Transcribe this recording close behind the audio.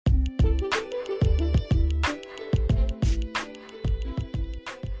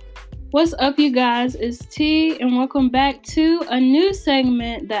What's up, you guys? It's T, and welcome back to a new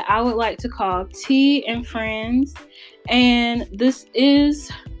segment that I would like to call T and Friends. And this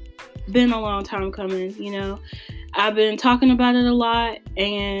is been a long time coming, I've been talking about it a lot,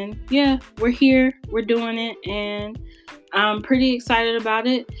 and yeah, we're here, we're doing it, and I'm pretty excited about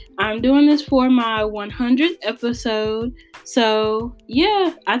it. I'm doing this for my 100th episode, so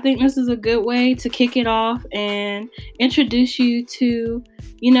yeah, I think this is a good way to kick it off and introduce you to,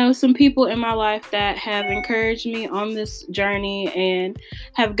 some people in my life that have encouraged me on this journey and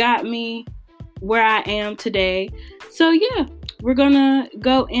have got me where I am today. So yeah, we're gonna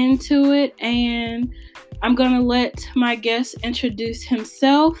go into it, and I'm gonna let my guest introduce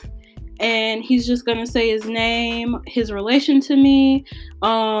himself, and he's just gonna say his name, his relation to me,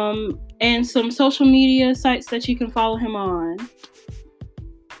 and some social media sites that you can follow him on.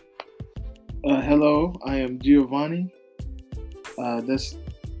 Hello, I am Giovanni.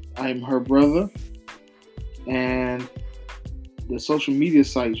 I am her brother, and the social media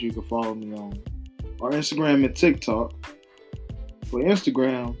sites you can follow me on are Instagram and TikTok. For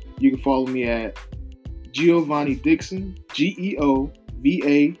Instagram, you can follow me at Giovanni Dixon,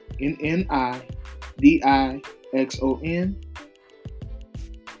 GeovanniDixon.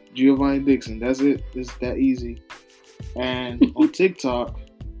 Giovanni Dixon. That's it. It's that easy. And on TikTok,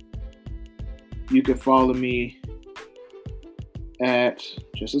 you can follow me at,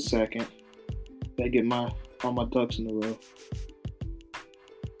 just a second, I get all my ducks in a row.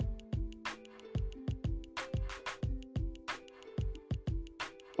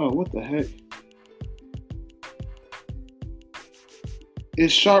 Oh, what the heck?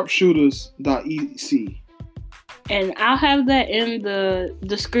 It's sharpshooters.ec. And I'll have that in the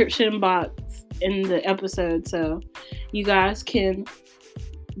description box in the episode, so you guys can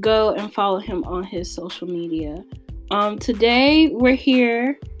go and follow him on his social media. Today we're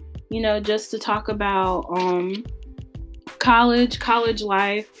here, just to talk about college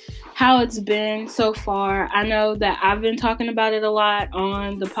life, how it's been so far. I know that I've been talking about it a lot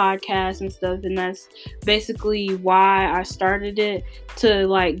on the podcast and stuff, and that's basically why I started it,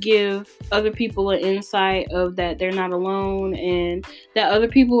 to give other people an insight of that they're not alone and that other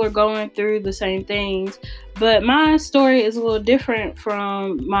people are going through the same things. But my story is a little different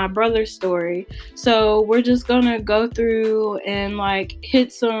from my brother's story, so we're just gonna go through and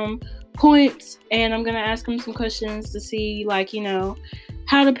hit some points, and I'm gonna ask him some questions to see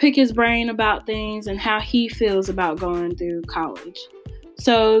how to pick his brain about things and how he feels about going through college.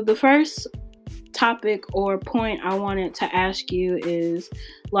 So the first topic or point I wanted to ask you is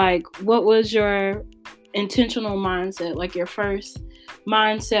what was your intentional mindset, your first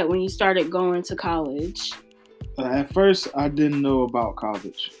mindset when you started going to college? At first, I didn't know about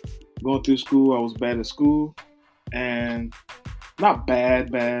college. Going through school, I was bad at school, and not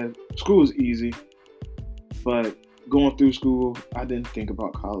bad. School was easy, but going through school, I didn't think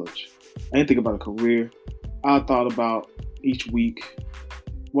about college. I didn't think about a career. I thought about each week,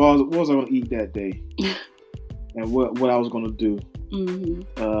 what was I going to eat that day, and what I was going to do.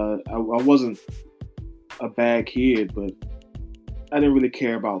 Mm-hmm. I wasn't a bad kid, but I didn't really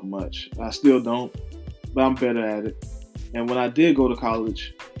care about much. I still don't, but I'm better at it. And when I did go to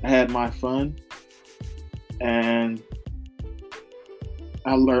college, I had my fun, and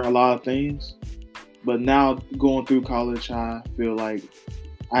I learned a lot of things. But now going through college, I feel like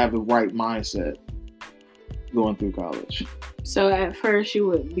I have the right mindset going through college. So at first you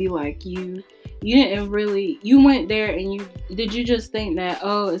would be you didn't really, you went there and did you just think that,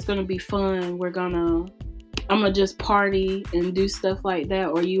 oh, it's going to be fun, I'm going to just party and do stuff like that?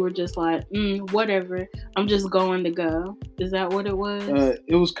 Or you were just whatever, I'm just going to go? Is that what it was?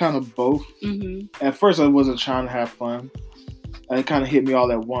 It was kind of both. Mm-hmm. At first I wasn't trying to have fun. It kind of hit me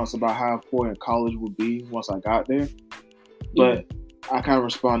all at once about how important college would be once I got there. But I kind of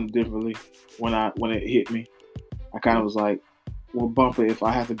responded differently when it hit me. I kind of was like, well, bump it. If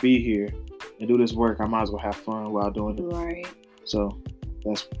I have to be here and do this work, I might as well have fun while doing it. Right. So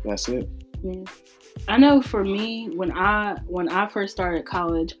that's it. Yeah. I know for me, when I first started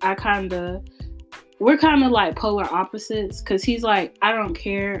college, we're kind of like polar opposites, because he's I don't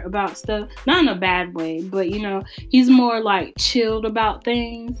care about stuff, not in a bad way, but he's more chilled about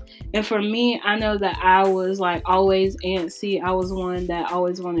things. And for me, I know that I was always antsy. I was one that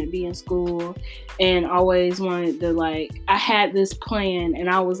always wanted to be in school and always wanted to I had this plan, and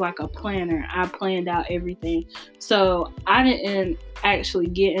I was a planner. I planned out everything. So I didn't actually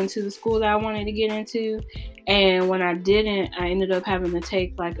get into the school that I wanted to get into. And when I didn't, I ended up having to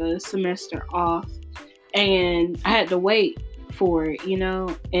take a semester off. And I had to wait for it,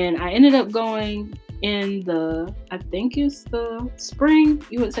 and I ended up going in I think it's the spring.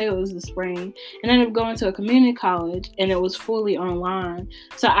 You would say it was the spring. And ended up going to a community college, and it was fully online.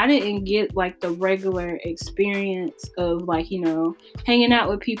 So I didn't get like the regular experience of like, you know, hanging out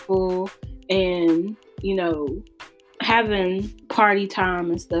with people and, you know, having party time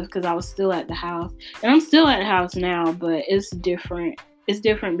and stuff, because I was still at the house. And I'm still at the house now, but it's different. It's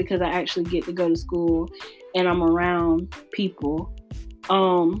different because I actually get to go to school and I'm around people.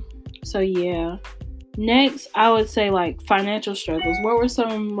 So yeah. Next, I would say like financial struggles. What were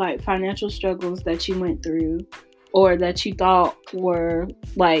some like financial struggles that you went through, or that you thought were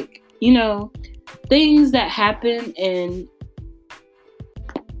like, you know, things that happen and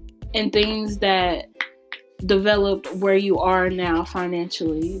things that developed where you are now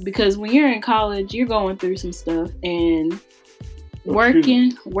financially? Because when you're in college, you're going through some stuff, and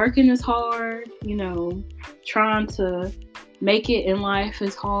working is hard, you know, trying to make it in life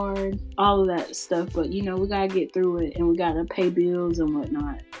is hard, all of that stuff. But, you know, we got to get through it, and we got to pay bills and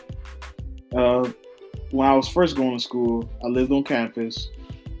whatnot. When I was first going to school, I lived on campus,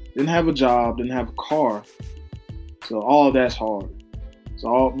 didn't have a job, didn't have a car. So all of that's hard.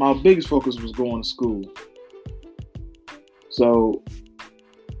 So my biggest focus was going to school. So,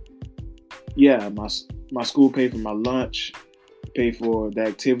 yeah, my school paid for my lunch, paid for the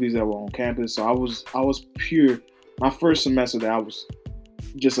activities that were on campus. So I was pure. My first semester that I was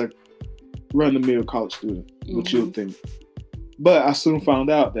just a run-of-the-mill college student, what you would think. But I soon found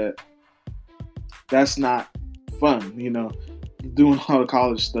out that that's not fun, you know, doing all the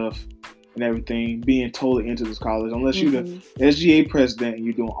college stuff and everything, being totally into this college. Unless you're the SGA president and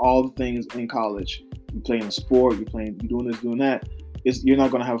you're doing all the things in college, you're playing a sport, you're doing this, doing that, you're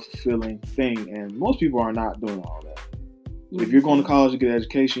not going to have a fulfilling thing. And most people are not doing all that. If you're going to college to get an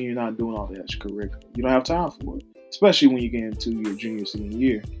education, you're not doing all the extracurricular. You don't have time for it. Especially when you get into your junior, senior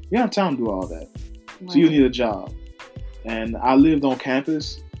year. You don't have time to do all that. Right. So you need a job. And I lived on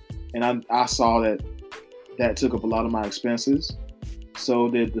campus, and I saw that took up a lot of my expenses. So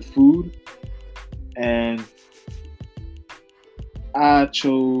did the food. And I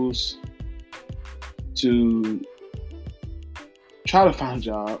chose to try to find a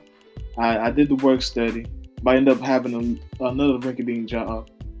job. I did the work study, but I ended up having another rinky-dink job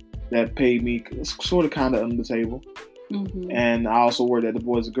that paid me sort of kind of under the table. And I also worked at the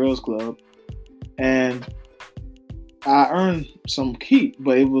Boys and Girls Club. And I earned some keep,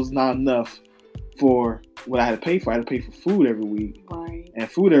 but it was not enough for what I had to pay for. I had to pay for food every week. Right.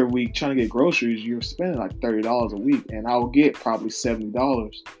 And food every week, trying to get groceries, you're spending like $30 a week. And I would get probably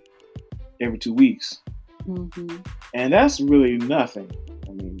 $70 every 2 weeks. And that's really nothing.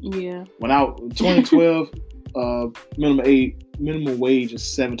 I mean, yeah. When 2012, minimum wage is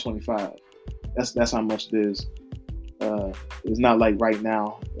 $7.25. That's how much it is. It's not like right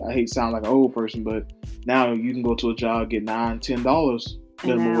now. I hate to sound like an old person, but now you can go to a job, get $9, $10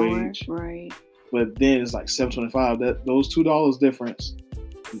 minimum wage. Right. But then it's like $7.25. That those $2 difference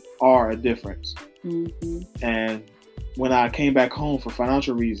are a difference. And when I came back home for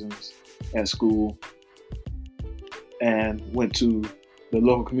financial reasons at school and went to the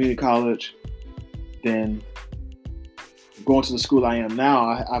local community college, then going to the school I am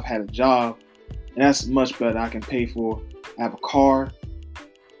now, I've had a job, and that's much better. I can pay for, I have a car,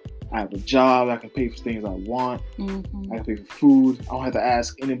 I have a job, I can pay for things I want, I can pay for food, I don't have to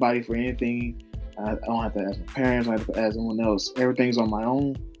ask anybody for anything, I don't have to ask my parents, I don't have to ask anyone else, everything's on my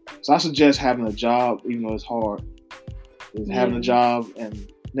own. So I suggest having a job, even though it's hard, is having a job,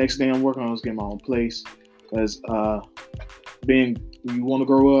 and next thing I'm working on is getting my own place, because you want to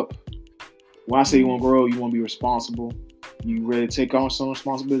grow up. When I say you want to grow, you want to be responsible. You ready to take on some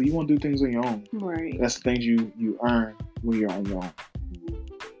responsibility. You want to do things on your own. Right. That's the things you earn when you're on your own.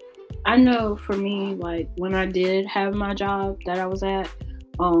 I know for me, like when I did have my job that I was at,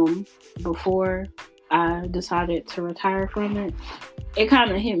 before I decided to retire from it, it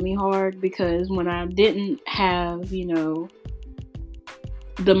kind of hit me hard, because when I didn't have, you know,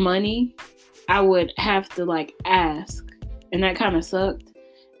 the money, I would have to like ask, and that kind of sucked.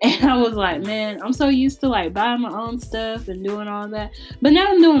 And I was like, man, I'm so used to like buying my own stuff and doing all that. But now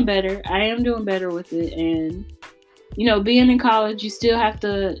I'm doing better. I am doing better with it. And, you know, being in college, you still have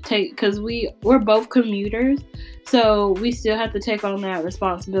to take, because we're both commuters. So we still have to take on that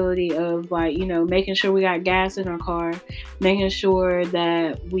responsibility of like, you know, making sure we got gas in our car, making sure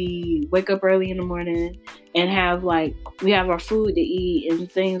that we wake up early in the morning and have like, we have our food to eat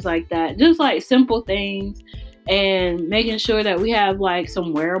and things like that. Just like simple things. And making sure that we have like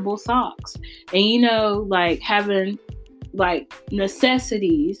some wearable socks, and you know, like having like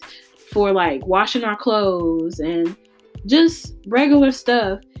necessities for like washing our clothes and just regular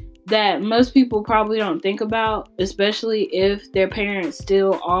stuff that most people probably don't think about, especially if their parents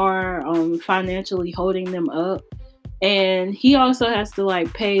still are financially holding them up. And he also has to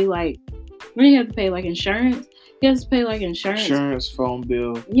like pay like, what do you have to pay, like insurance? He has to pay like insurance, phone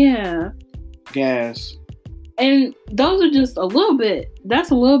bill, yeah, gas. And those are just a little bit. That's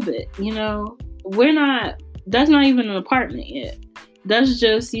a little bit, you know. That's not even an apartment yet. That's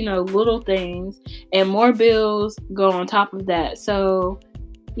just, you know, little things, and more bills go on top of that. So,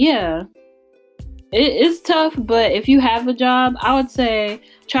 yeah, it's tough. But if you have a job, I would say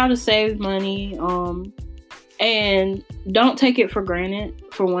try to save money, and don't take it for granted,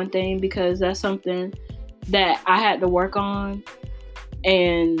 for one thing, because that's something that I had to work on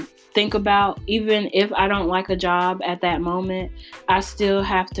and think about. Even if I don't like a job at that moment, I still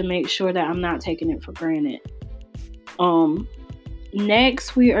have to make sure that I'm not taking it for granted.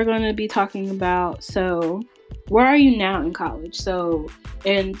 Next, we are going to be talking about, so where are you now in college? So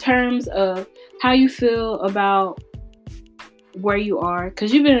in terms of how you feel about where you are,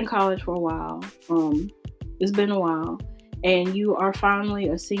 because you've been in college for a while. It's been a while, and you are finally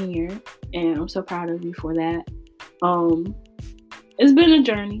a senior, and I'm so proud of you for that. It's been a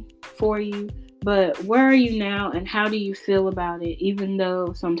journey for you, but where are you now, and how do you feel about it, even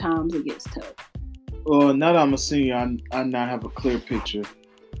though sometimes it gets tough? Well, now that I'm a senior, I now have a clear picture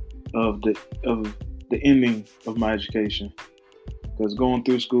of the ending of my education. Because going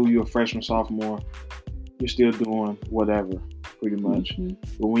through school, you're a freshman, sophomore, you're still doing whatever, pretty much. Mm-hmm.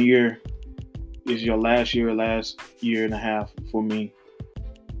 But when it's your last year and a half for me,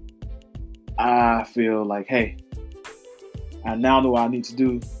 I feel like, hey, I now know what I need to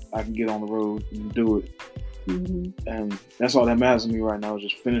do. I can get on the road and do it. Mm-hmm. And that's all that matters to me right now, is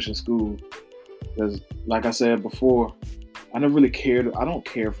just finishing school. Because, like I said before, I never really cared. I don't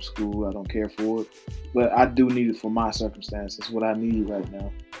care for school. I don't care for it. But I do need it for my circumstances, what I need right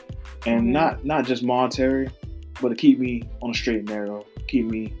now. And not just monetary, but to keep me on a straight and narrow. Keep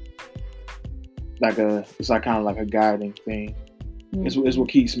me it's like kind of like a guiding thing. Mm-hmm. It's what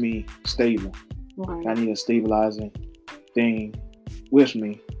keeps me stable. Right. I need a stabilizing thing with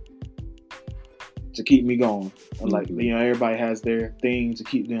me to keep me going. Mm-hmm. Like, you know, everybody has their things to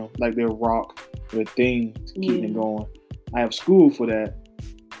keep them, like their rock, their thing to keep them going. I have school for that,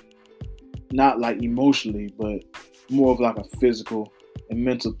 not like emotionally, but more of like a physical and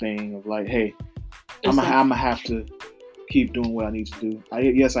mental thing of like, hey, I'm gonna have to keep doing what I need to do.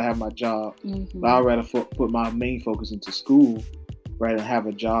 Yes, I have my job, but I'd rather put my main focus into school rather than have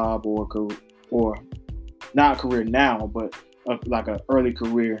a job or not a career now, but like an early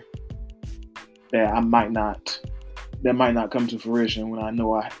career that might not come to fruition when I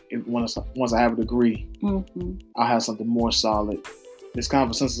know once I have a degree, I'll have something more solid. It's kind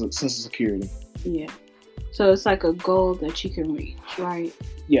of a sense of security. Yeah. So it's like a goal that you can reach, right?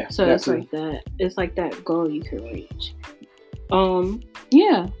 Yeah. So it's like that. It's like that goal you can reach.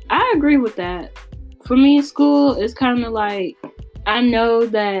 Yeah, I agree with that. For me, school is kind of like, I know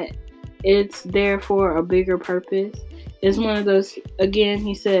that it's there for a bigger purpose. It's one of those, again,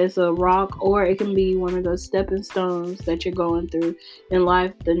 he says a rock, or it can be one of those stepping stones that you're going through in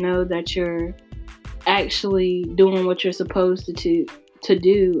life to know that you're actually doing what you're supposed to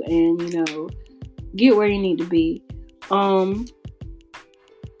do and, you know, get where you need to be.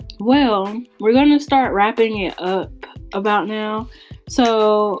 Well, we're going to start wrapping it up about now.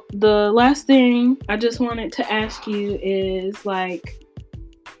 So the last thing I just wanted to ask you is, like,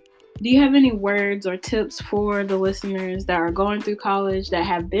 do you have any words or tips for the listeners that are going through college, that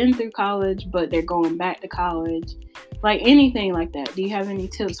have been through college, but they're going back to college? Like, anything like that. Do you have any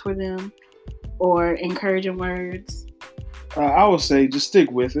tips for them or encouraging words? I would say just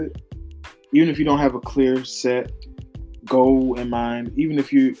stick with it. Even if you don't have a clear set goal in mind, even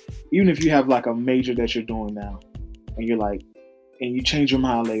if you have like a major that you're doing now, and you're like, and you change your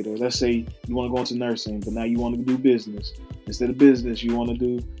mind later. Let's say you want to go into nursing, but now you want to do business. Instead of business, you want to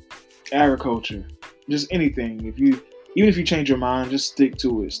do agriculture. Just anything. Even if you change your mind, just stick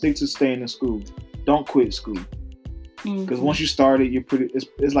to it. Stick to staying in school. Don't quit school. Because once you start it,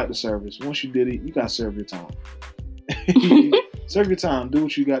 it's like the service. Once you did it, you gotta serve your time. Serve your time. Do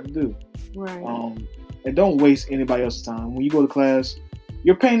what you got to do. Right. And don't waste anybody else's time. When you go to class,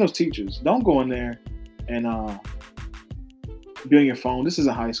 you're paying those teachers. Don't go in there and be on your phone. This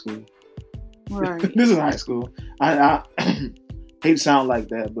isn't high school. Right. This is high school. I hate to sound like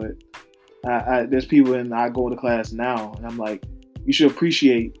that, but there's people, and I go to class now, and I'm like, you should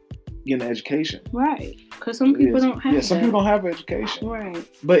appreciate getting an education. Right. Because some people don't have some people don't have an education. Right.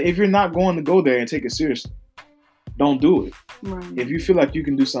 But if you're not going to go there and take it seriously, don't do it. Right. If you feel like you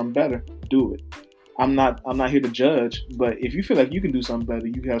can do something better, do it. I'm not here to judge, but if you feel like you can do something better,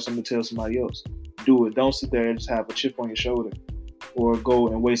 you have something to tell somebody else. Do it. Don't sit there and just have a chip on your shoulder, or go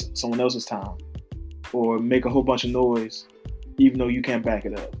and waste someone else's time, or make a whole bunch of noise, even though you can't back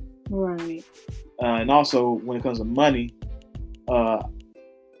it up. Right. And also, when it comes to money,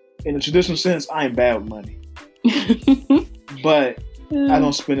 in the traditional sense, I ain't bad with money, but I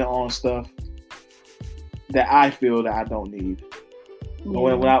don't spend it on stuff that I feel that I don't need.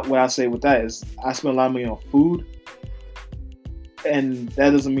 Yeah. What I say with that is, I spend a lot of money on food, and that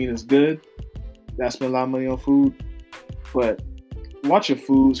doesn't mean it's good that I spend a lot of money on food, but watch your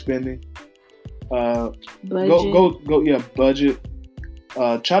food spending. Budget. Budget.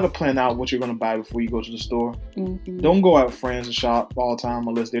 Try to plan out what you're going to buy before you go to the store. Mm-hmm. Don't go out with friends and shop all the time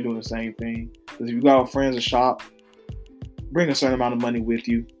unless they're doing the same thing. Because if you go out with friends and shop, bring a certain amount of money with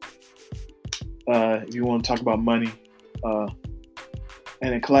you. If you want to talk about money.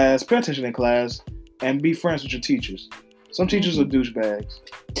 And in class, pay attention in class, and be friends with your teachers. Some teachers are douchebags,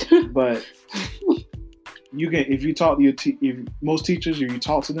 but you can, if you talk to if most teachers, if you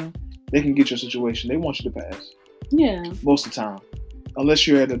talk to them, they can get your situation. They want you to pass. Yeah. Most of the time, unless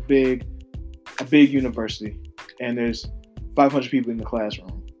you're at a big university and there's 500 people in the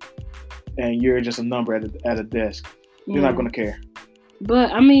classroom, and you're just a number at a desk, you're not going to care.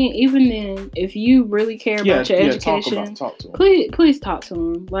 But I mean, even then, if you really care about your education, talk to them. Please talk to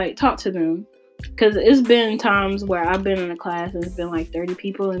them. Like, talk to them, because it's been times where I've been in a class and it's been like 30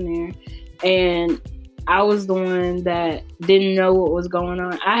 people in there, and I was the one that didn't know what was going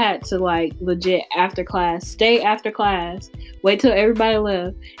on. I had to, like, legit stay after class, wait till everybody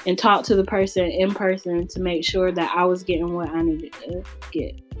left, and talk to the person in person to make sure that I was getting what I needed to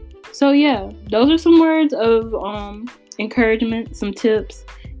get. So yeah, those are some words of encouragement, some tips.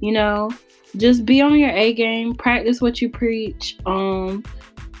 You know, just be on your A game, practice what you preach,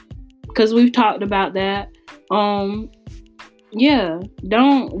 because we've talked about that. Don't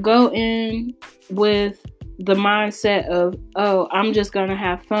go in with the mindset of, oh, I'm just gonna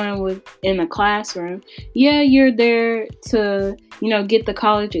have fun in a classroom. Yeah, you're there to, get the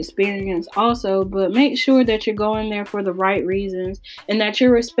college experience also, but make sure that you're going there for the right reasons and that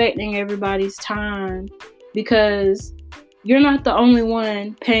you're respecting everybody's time, because you're not the only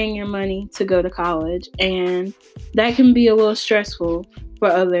one paying your money to go to college, and that can be a little stressful for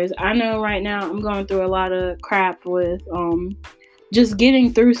others. I know right now I'm going through a lot of crap with just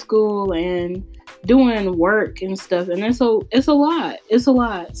getting through school and doing work and stuff, and it's a lot.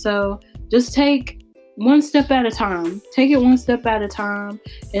 So just take one step at a time. Take it one step at a time,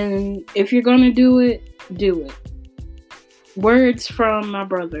 and if you're gonna do it, do it. Words from my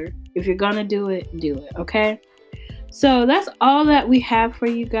brother: if you're gonna do it, okay? So that's all that we have for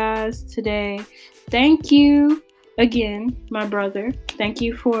you guys today. Thank you again, my brother. Thank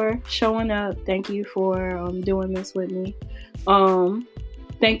you for showing up. Thank you for doing this with me.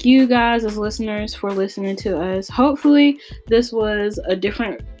 Thank you guys as listeners for listening to us. Hopefully this was a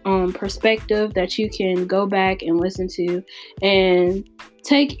different perspective that you can go back and listen to and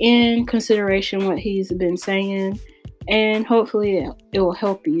take in consideration what he's been saying, and hopefully it will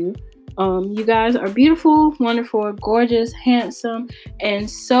help you. You guys are beautiful, wonderful, gorgeous, handsome, and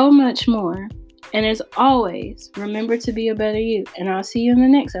so much more. And as always, remember to be a better you. And I'll see you in the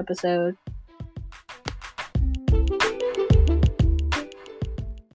next episode.